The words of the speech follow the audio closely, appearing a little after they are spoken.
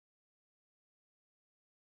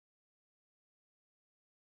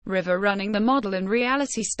River Running, the model and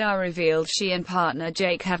reality star, revealed she and partner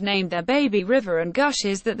Jake have named their baby River and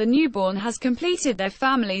gushes that the newborn has completed their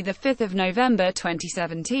family. The 5th of November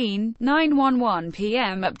 2017, 9:11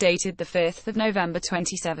 p.m. Updated the 5th of November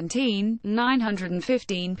 2017,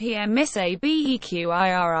 9:15 p.m. Misse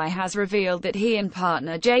beqiri has revealed that he and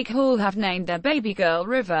partner Jake Hall have named their baby girl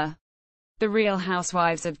River. The Real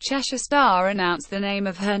Housewives of Cheshire star announced the name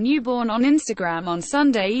of her newborn on Instagram on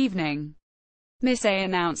Sunday evening. Misse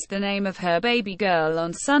announced the name of her baby girl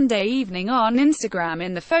on Sunday evening on Instagram.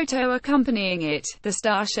 In the photo accompanying it, the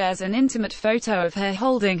star shares an intimate photo of her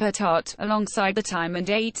holding her tot, alongside the time and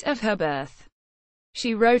date of her birth.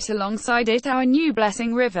 She wrote alongside it, "Our new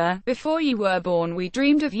blessing River, before you were born we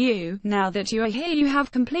dreamed of you, now that you are here you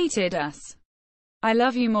have completed us. I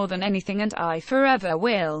love you more than anything and I forever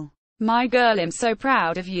will. My girl, I'm so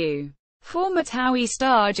proud of you." Former Towie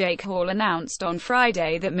star Jake Hall announced on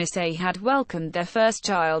Friday that Misse had welcomed their first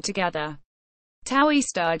child together. Towie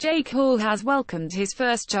star Jake Hall has welcomed his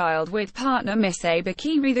first child with partner Misse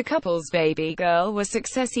beqiri. The couple's baby girl was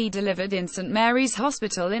successfully delivered in St Mary's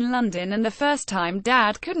Hospital in London, and the first-time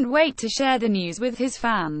dad couldn't wait to share the news with his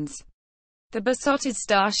fans. The besotted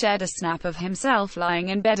star shared a snap of himself lying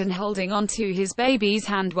in bed and holding onto his baby's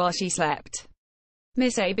hand while she slept.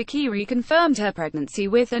 Misse beqiri confirmed her pregnancy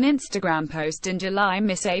with an Instagram post in July.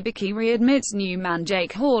 Misse beqiri admits new man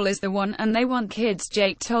Jake Hall is the one, and they want kids.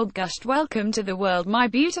 Jake told Gushed, "Welcome to the world, my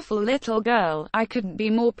beautiful little girl. I couldn't be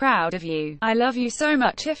more proud of you. I love you so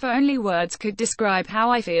much. If only words could describe how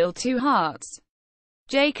I feel. Two hearts."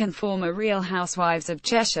 Jake and former Real Housewives of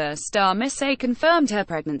Cheshire star Misse confirmed her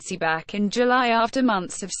pregnancy back in July after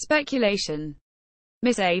months of speculation.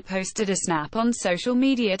 Misse posted a snap on social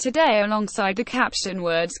media today alongside the caption,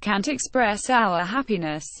 "Words can't express our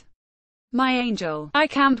happiness. My angel, I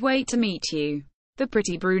can't wait to meet you." The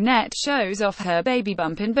pretty brunette shows off her baby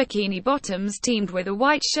bump in bikini bottoms teamed with a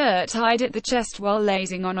white shirt tied at the chest while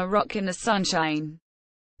lazing on a rock in the sunshine.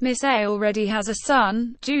 Misse already has a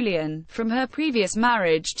son, Julian, from her previous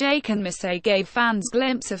marriage. Jake and Misse gave fans a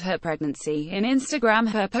glimpse of her pregnancy in Instagram.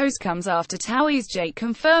 Her post comes after Towie's Jake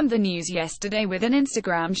confirmed the news yesterday with an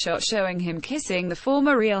Instagram shot showing him kissing the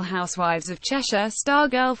former Real Housewives of Cheshire star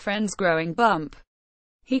girlfriend's growing bump.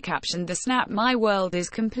 He captioned the snap, "My world is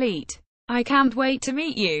complete. I can't wait to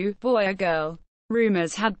meet you, boy or girl."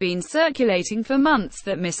 Rumors had been circulating for months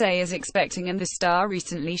that Misse is expecting, and the star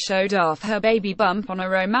recently showed off her baby bump on a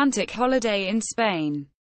romantic holiday in Spain.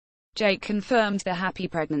 Jake confirmed the happy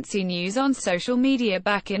pregnancy news on social media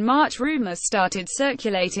back in March. Rumors started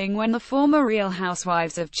circulating when the former Real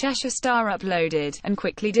Housewives of Cheshire star uploaded, and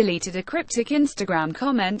quickly deleted, a cryptic Instagram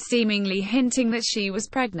comment seemingly hinting that she was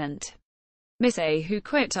pregnant. Misse, who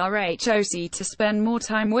quit RHOC to spend more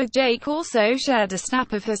time with Jake, also shared a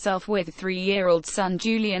snap of herself with 3-year-old son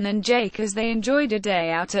Julian and Jake as they enjoyed a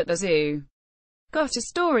day out at the zoo. Got a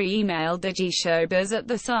story? Email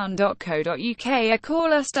digishowbiz@thesun.co.uk or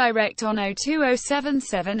call us direct on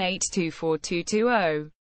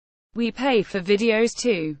 02077824220. We pay for videos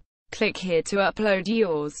too. Click here to upload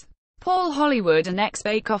yours. Paul Hollywood and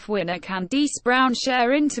ex-Bake Off winner Candice Brown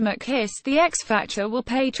share intimate kiss. The X Factor will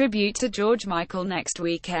pay tribute to George Michael next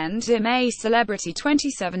weekend. A Celebrity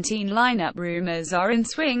 2017 lineup rumors are in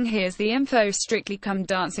swing. Here's the info. Strictly Come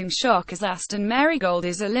Dancing shock as Aston Marigold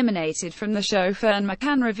is eliminated from the show. Fern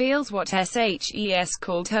McCann reveals what SHES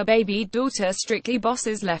called her baby daughter. Strictly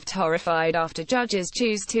bosses left horrified after judges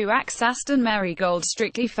choose to axe Aston Marigold.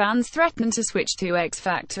 Strictly fans threaten to switch to X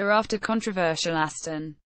Factor after controversial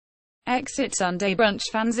Aston exit Sunday brunch.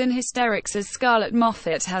 Fans in hysterics as Scarlett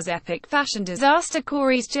Moffat has epic fashion disaster.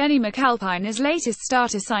 Corey's Jenny McAlpine is latest star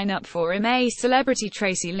to sign up for A Celebrity.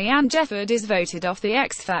 Tracy Leanne Jefford is voted off the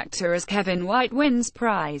X Factor as Kevin White wins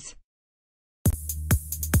prize.